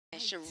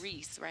And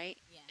Sharice, right?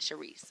 Yeah.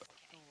 Sharice.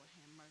 Lord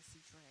have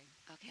mercy, Trey.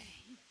 Okay.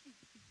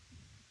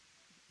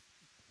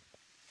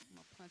 I'm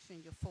gonna punch you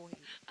in your forehead.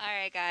 All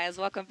right, guys.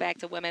 Welcome back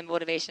to Women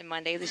Motivation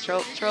Monday, the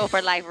Troll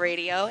for Life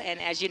Radio. And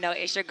as you know,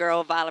 it's your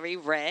girl Valerie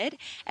Red,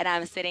 and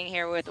I'm sitting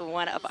here with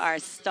one of our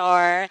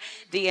star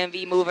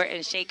DMV mover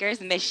and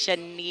shakers, Miss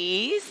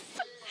Shanice.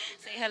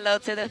 Say hello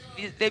to the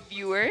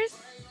viewers.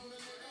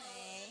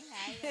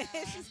 Hey, hi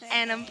y'all.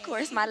 And of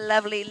course, my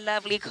lovely,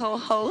 lovely co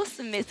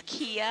host, Miss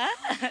Kia.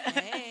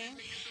 Hey.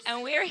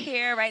 And we're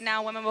here right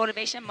now, Women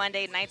Motivation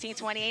Monday,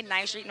 1928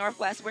 9th Street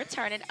Northwest. We're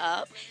turning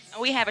up,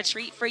 and we have a Right.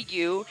 treat for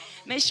you.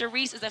 Miss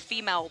Sharice is a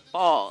female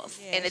boss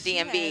in Yeah, the she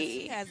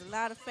DMV. has a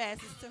lot of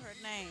facets to her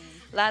name.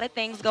 A lot of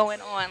things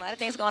going on. A lot of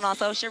things going on.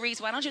 So, Sharice,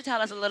 why don't you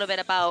tell us a little bit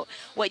about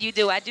what you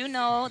do? I do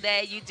know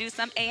that you do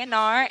some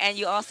A&R, and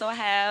you also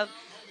have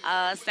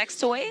sex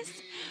toys.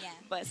 Yeah.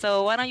 But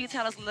so, why don't you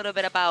tell us a little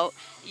bit about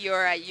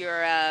your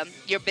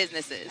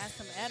businesses? Got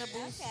some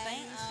edibles, Okay.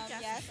 things. She got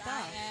some Yes, I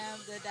stuff. am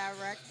the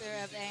director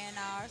of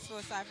A&R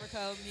for Cypher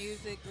Code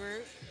Music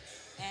Group.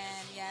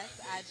 And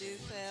yes, I do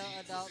sell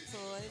adult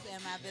toys,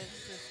 and my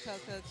business is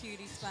Coco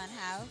Cutie's Fun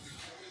House.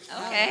 Oh,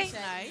 Y'all can Okay. that's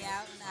check me nice.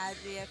 out on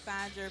IG at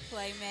Find Your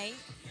Playmate.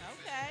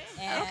 Okay.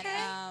 And Okay.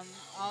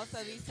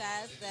 also,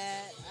 besides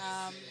that,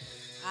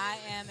 I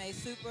am a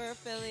super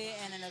affiliate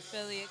and an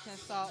affiliate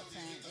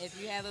consultant. If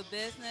you have a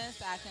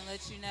business, I can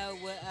let you know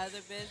what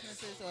other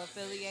businesses or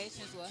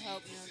affiliations will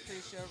help you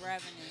increase your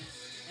revenue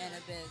in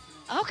a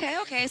business. Okay,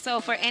 okay. So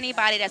So for that's what I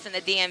anybody do. that's in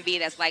the DMV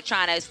that's like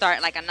trying to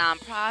start like a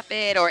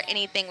nonprofit or Yeah.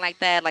 anything like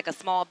that, like a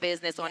small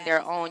business on their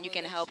Yes, I own, you will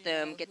can let help you know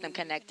them, get who them you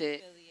can connected.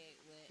 affiliate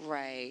with, and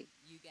Right.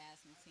 you guys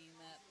can team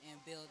up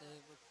and build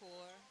a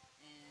rapport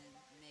and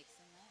make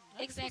some money. That's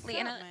what's Exactly.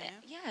 And up, man.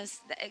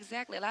 yes,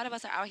 exactly. A lot of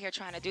us are out here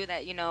trying to do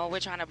that. You know, we're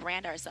trying to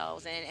brand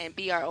ourselves and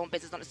be our own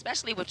business owners,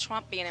 especially with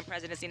Trump being in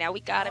presidency now. We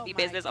got to Oh be my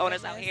business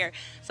owners out goodness. here.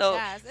 So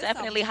Guys, it's a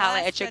definitely holler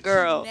must at your that you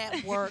girl.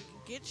 network,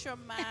 get your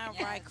mind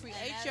right, Yes, create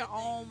your another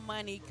thing. own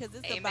money because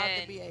it's about to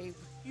Amen. be a huge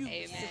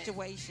Yes. Amen.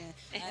 situation.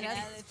 And that's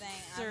Another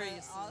thing,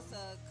 seriously. also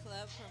a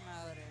club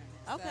promoter.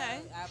 So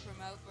Okay. I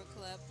promote for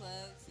Club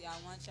Plugs. Y'all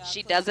want y'all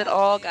She club does it out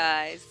all, there.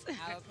 guys.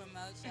 I will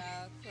promote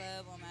y'all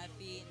club on my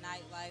feed,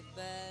 Nightlife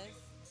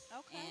Buzz,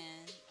 Okay.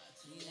 and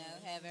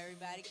have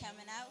everybody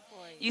coming out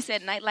for You you.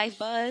 said nightlife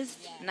buzz?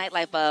 Yes.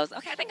 Nightlife buzz.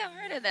 Okay, I think I've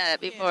heard of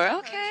that Yeah, before. I've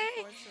heard it Okay.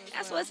 before too as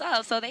That's well. what's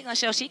up. So they gonna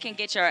show she can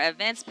get your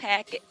events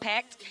packed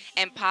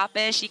and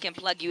popping. She can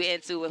plug you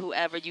into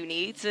whoever you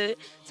need to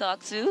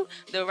talk to,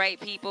 the right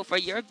people for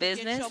your She can get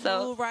business. your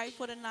So mood right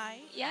for the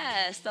night.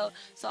 yeah, so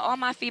all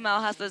my female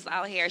hustlers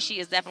out here, she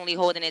is definitely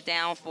holding it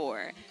down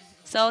for.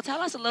 So tell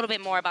us a little bit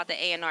more about the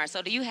A&R.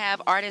 So do you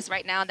have artists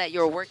right now that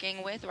you're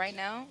working with right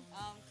now?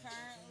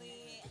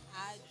 Currently,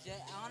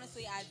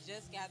 honestly I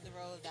just got the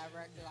role of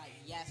director like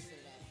yesterday.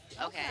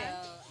 Okay. So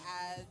Okay.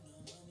 I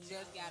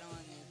just got on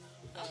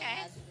this. So Okay.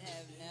 I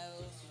have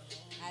no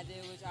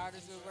idea which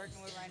artists we're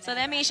working with right So now,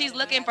 that but I means know she's that I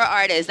looking have for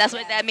artists. That's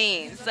what yes. that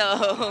means. She's looking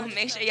for So artists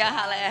make sure as y'all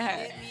holler well. at So,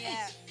 her. Hit me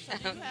up. so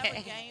do you have a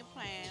Okay. game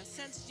plan?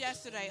 Since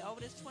yesterday, over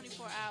this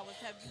 24 hours,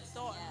 have you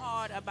thought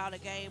hard Yes. about a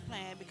game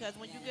plan? Because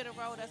when you get a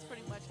role, that's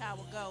pretty much how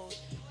it goes.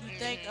 You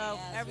think Mhm. of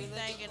Yes, we're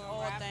everything looking and for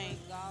all rappers, things.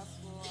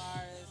 gospel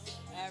artists,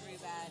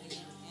 everybody.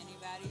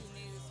 Anybody who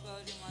needs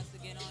exposure wants to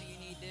get on, you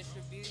need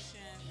distribution,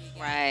 we got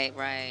it. Right,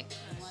 right.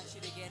 We want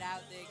you to get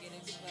out there, get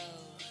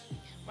exposed.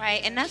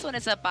 Right, and Yeah. that's what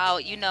it's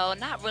about,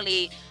 not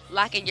really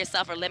locking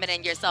yourself or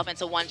limiting yourself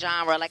into one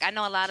genre. Like I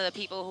know a lot of the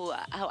people who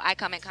I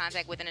come in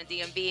contact with in the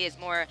DMV is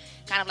more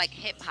kind of like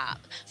hip hop.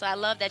 So I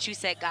love that you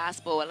said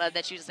gospel. I love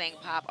that you saying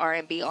pop,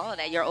 R&B, all of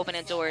that. You're It's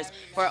opening for doors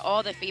for everybody.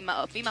 all the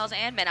females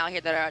and men out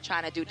here that are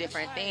trying to do That's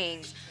different right.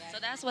 things. So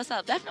that's what's Definitely.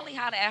 up. Definitely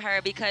holler at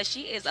her because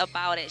she is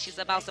about it. She's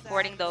about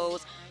supporting Exactly.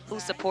 those who Exactly.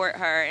 support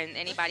her and But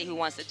anybody who see,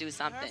 wants to do her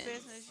something.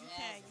 business, Yes, you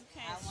I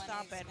can't want to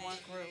stop at one expand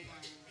your group.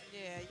 brand.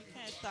 Yeah, you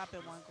can't stop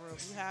at one group.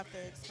 You have to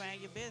expand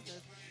your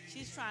business.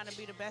 She's trying to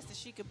be the best that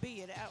she could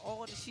be at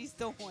all that she's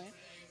doing,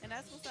 and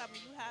that's what's up.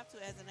 You have to,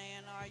 as an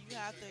A&R, you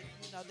have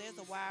to. There's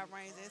a wide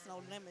range. There's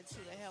no limit to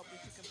the help that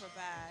you can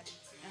provide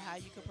and how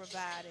you can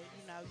provide it.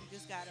 You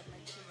just got to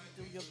make sure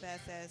you do your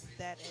best as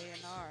that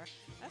A&R.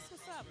 That's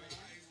what's up, man.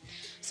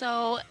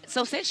 So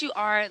since you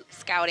are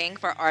scouting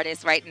for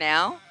artists right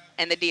now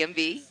in the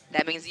DMV,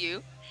 that means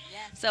you.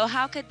 Yes. So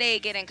how could they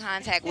get in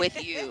contact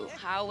with you?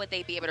 How would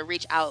they be able to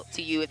reach out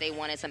to you if they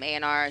wanted some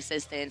A&R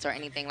assistance or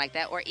anything like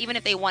that, or even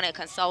if they wanted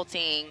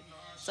consulting?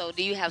 So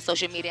do you have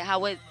social media? How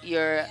would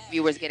your Yes.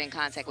 viewers get in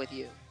contact with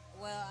you?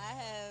 Well, I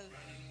have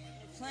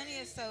plenty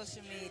of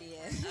social media.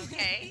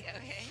 Okay,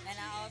 okay, And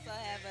I also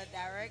have a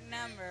direct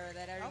number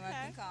that everyone Okay.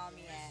 can call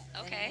me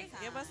at okay. any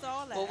Give us time.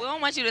 all Well, that. we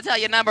don't want you to tell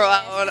your number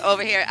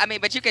over here. I mean,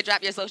 but you could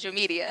drop your social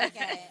media.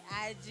 Okay,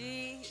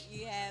 IG,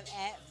 you have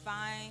at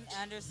find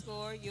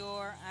underscore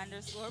your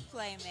underscore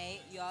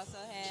playmate. You also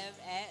have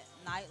at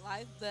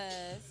nightlife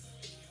buzz.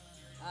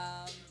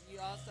 You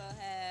also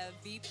have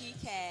VP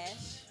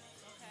Cash.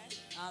 Okay.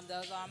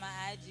 Those are my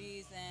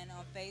IGs, and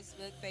on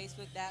Facebook,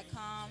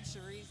 facebook.com,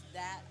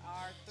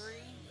 Sharice.r3,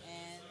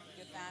 and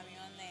you can find me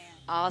on there.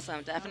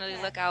 Awesome. Definitely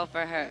Okay. look out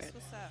for her. That's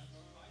what's up.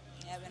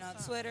 Yeah, That's and on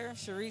what's up. Twitter,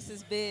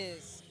 Sharice's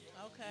Biz.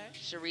 Okay.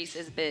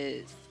 Sharice's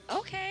Biz.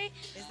 Okay.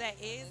 Is that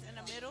is in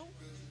the middle?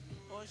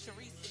 Or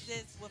Sharice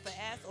sits with an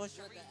S or With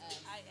the Sharice S.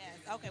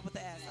 IS? Okay, with the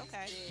S. Yes,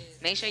 Okay.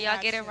 Make sure Biz.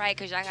 y'all get Got it you. right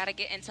because y'all got to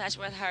get in touch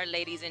with her,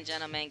 ladies and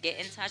gentlemen. Get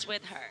in touch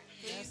with her.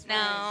 Please That's do. right.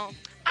 Now,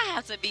 I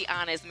have to be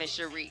honest, Miss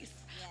Sharice.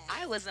 I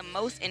Yes. was the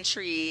most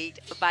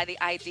intrigued by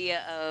the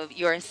idea of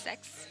your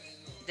sex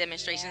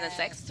demonstrations and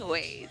sex Yes.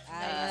 toys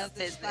I love to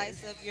business.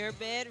 spice up your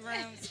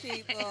bedrooms,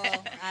 people.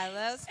 I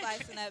love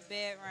spicing up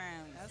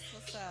bedrooms. That's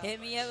what's up. Hit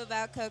me up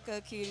about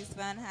Coco Cuties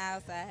Fun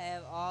House. I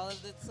have all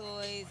of the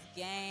toys,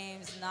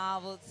 games,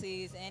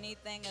 novelties,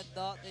 anything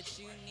adult that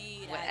you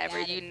need. I Whatever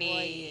got you it for you.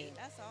 need.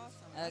 That's awesome.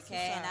 That's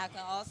Okay, what's and I up.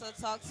 can also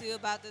talk to you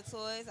about the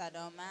toys. I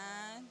don't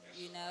mind.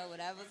 You know,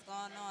 whatever's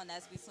going on,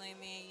 that's between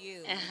me and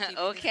you. We keep it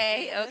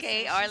Okay, discreet. okay,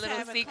 Listen, our she's little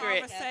having secret.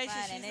 conversations. Have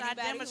fun. She's And not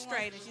anybody who wants,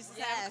 demonstrating. She's just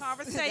having yes,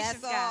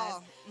 conversations, that's guys.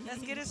 all.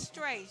 Let's get it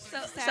straight. She's So,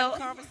 just so having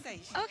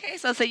conversation. okay,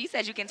 so you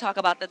said you can talk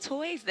about the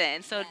toys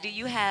then. So do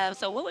you Yes. have?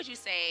 So what would you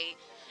say?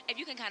 If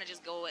you can kind of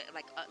just go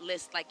like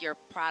list like your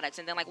products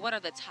and then like what are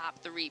the top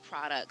three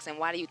products and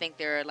why do you think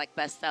they're like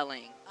best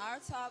selling? Our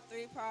top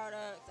three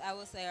products, I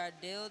would say, are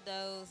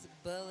dildos,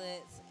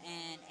 bullets,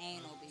 and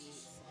anal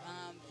beads.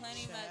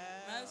 Plenty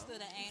much, most of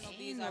the anal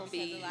beads are Anal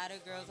because a beads. lot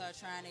of girls are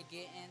trying to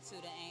get into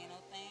the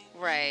anal thing.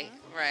 Right,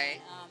 right.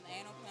 And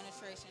anal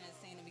penetration has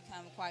seen to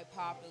become quite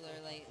popular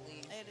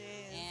lately. It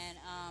is. And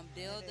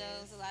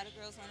dildos, a lot of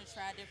girls want to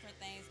try different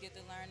things, get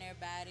to learn their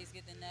bodies,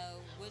 get to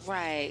know which ones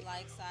Right. they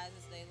like,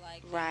 sizes they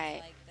like,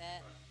 Right. things like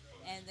that.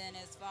 And then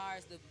as far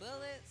as the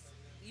bullets,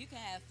 you can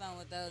have fun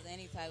with those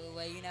any type of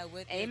way, you know,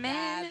 with your guy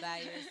Amen. by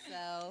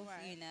yourself,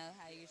 Right. you know,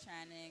 how you're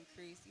trying to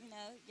increase, you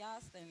know,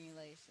 y'all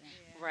stimulation.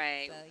 Yeah.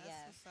 Right. So, That's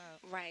yes, what's up.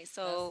 Right.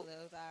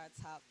 those are our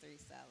top three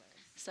sellers.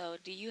 So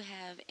do you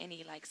have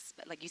any like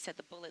like you said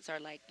the bullets are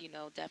like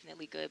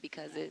definitely good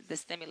because the Yes.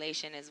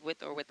 stimulation is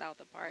with or without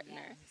the partner.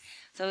 Yes.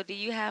 So do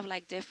you have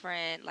like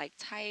different like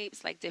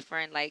types, like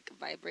different like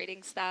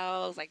vibrating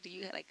styles? Like do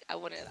you like I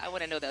want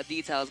to know the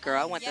details,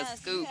 girl. I want the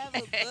Yes, you scoop. have a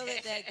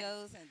bullet that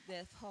goes and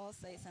that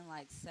pulsates in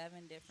like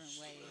 7 different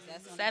ways.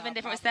 That's one of Seven our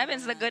different popular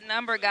seven's a ones. good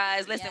number,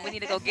 guys. Listen, we Yes.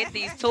 need to go get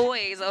these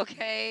toys,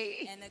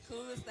 okay? And the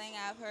coolest thing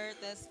I've heard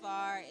thus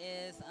far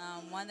is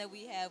one that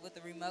we have with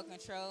the remote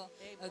control.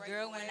 They A break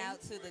girl went away.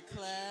 out to the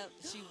club.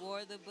 She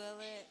wore the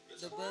bullet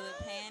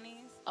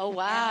panties. Oh And her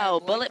wow,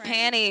 bullet boyfriend-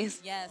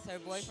 panties. Yes, her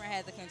boyfriend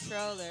had the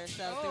controller.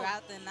 So Oh.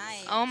 throughout the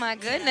night, Oh my you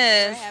know, they were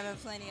goodness. having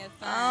plenty of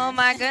fun. Oh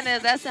my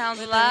goodness, that sounds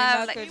With the live.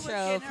 remote Like, He was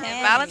control getting her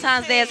panties.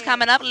 Valentine's Day is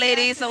coming up,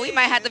 ladies, Yes, so it we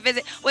might have to is.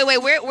 visit. Wait,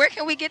 where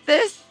can we get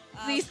this?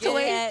 These Get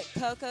toys? it at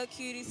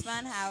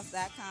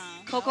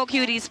CocoCutiesFunhouse.com.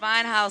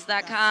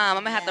 CocoCutiesFinehouse.com.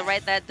 I'm gonna have to Yes.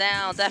 write that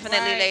down, definitely,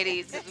 Right.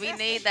 ladies, 'cause we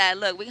need that.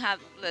 Look,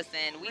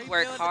 listen, we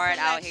work Rebuild the hard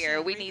out here.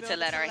 collection, We need to rebuild the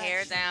let our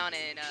hair collection. down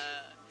and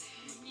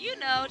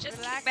just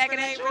Relax, kick back and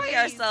relate, enjoy release.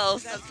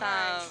 ourselves That's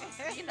sometimes.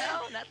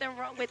 right. Nothing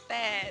wrong with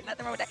that.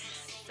 Nothing wrong with that.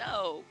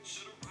 So,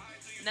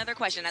 another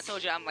question. I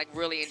told you I'm like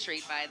really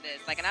intrigued by this.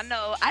 Like, and I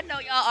know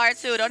y'all are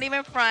too. Don't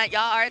even front.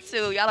 Y'all are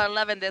too. Y'all are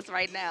loving this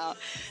right now.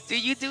 Do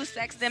you do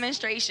sex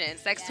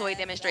demonstrations, sex toy Yes,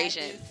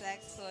 demonstrations? I do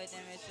sex toy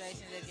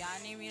demonstrations. If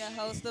y'all need me to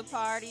host a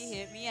party,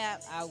 hit me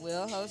up. I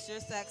will host your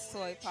sex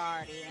toy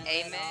party. And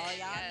Amen. let all y'all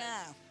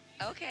Yes. know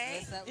Okay.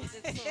 what's up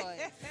with the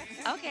toys.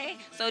 Okay.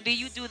 So, do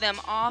you do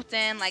them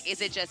often? Like, is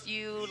it just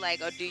you?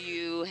 Like, or do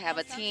you have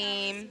a Sometimes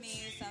team? it's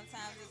me.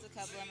 Sometimes it's a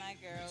couple of my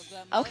girls.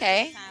 But most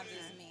Okay. of the times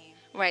it's me.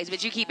 Right,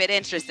 but you keep it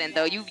interesting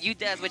though. You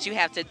does what you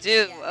have to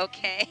do. Yeah.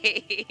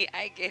 Okay,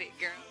 I get it,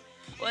 girl.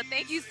 Well,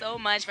 thank you so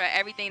much for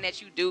everything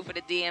that you do for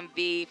the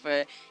DMV,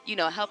 for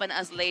helping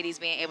us ladies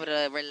being able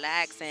to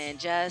relax and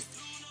just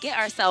get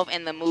ourselves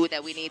in the mood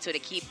that we need to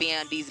keep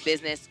being these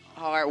business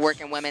hard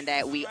working women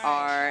that we Right.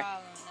 are. No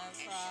problem.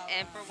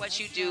 And for what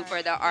you That's do right.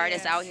 for the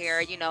artists Yeah. out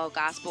here,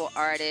 gospel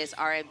artists,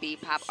 R&B,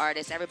 pop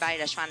artists, everybody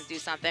that's trying to do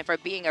something, for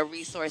being a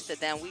resource to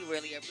them, we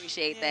really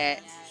appreciate Yeah.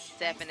 that. Yes.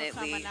 Thanks for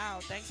Definitely. coming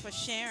out. Thanks for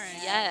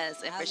sharing.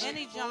 Yes, and I for look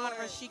Any genre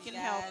forward, she can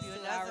guys, help you.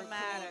 It to our doesn't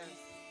matter. recordings.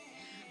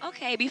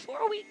 Okay,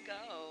 before we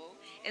go,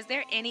 is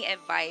there any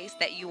advice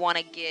that you want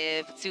to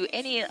give to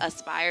any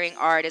aspiring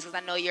artists?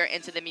 Because I know you're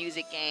into the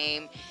music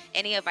game.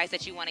 Any advice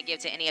that you want to give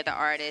to any of the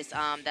artists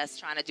that's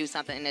trying to do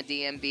something in the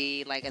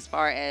DMV, like as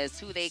far as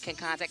who they can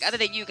contact, other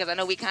than you, because I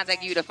know we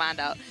contact you to find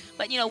out,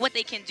 but what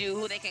they can do,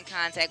 who they can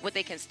contact, what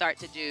they can start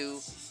to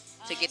do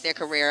to get their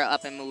career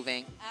up and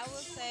moving? I would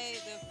say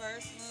the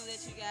first move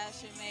that you guys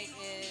should make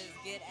is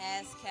get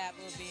ASCAP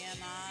or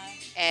BMI.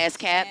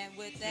 ASCAP? And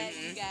with that,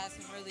 you Mhm. guys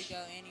can really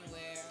go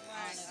anywhere.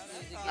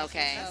 Honestly, to get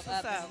Okay. yourself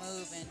That's up what's and up.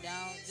 moving.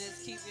 Don't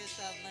just keep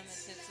yourself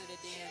limited to the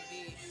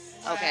DMV.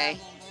 Okay.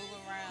 Travel,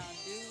 move around,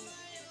 do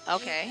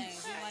Okay.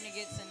 things. We want to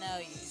get to know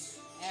you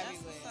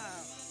everywhere. That's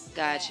what's up.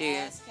 Got you.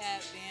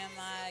 ASCAP,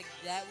 BMI,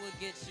 that will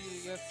get you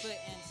your foot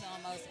into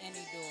almost any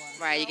door.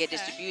 Right, you get Okay.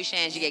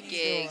 distributions, you get Any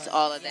gigs, door.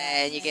 all of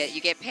that, Yes, and you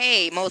and- get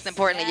paid. Most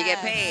importantly, you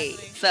get Yes. paid.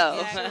 Exactly.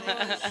 So, Get your Exactly.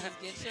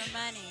 royalties, get your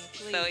money,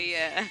 please. so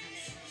yeah.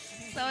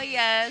 So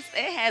yes,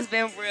 it has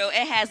been real.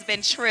 It has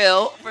been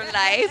trill for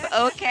life.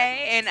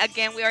 Okay, and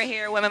again, we are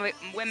here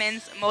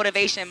Women's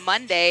Motivation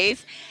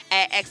Mondays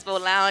at Expo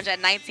Lounge at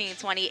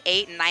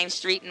 1928 Ninth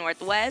Street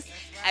Northwest.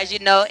 That's As you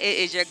right. know, it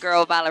is your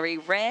girl Valerie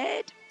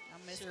Red,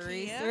 I'm Miss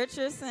Sharice Kia.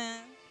 Richardson.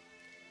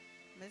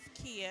 Miss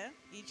Kia.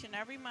 Each and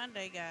every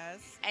Monday,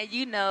 guys. and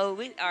you know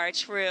we are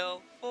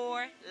trill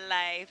for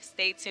life.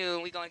 Stay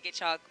tuned. We're gonna get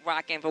y'all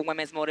rocking for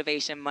Women's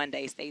Motivation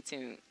Monday. Stay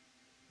tuned.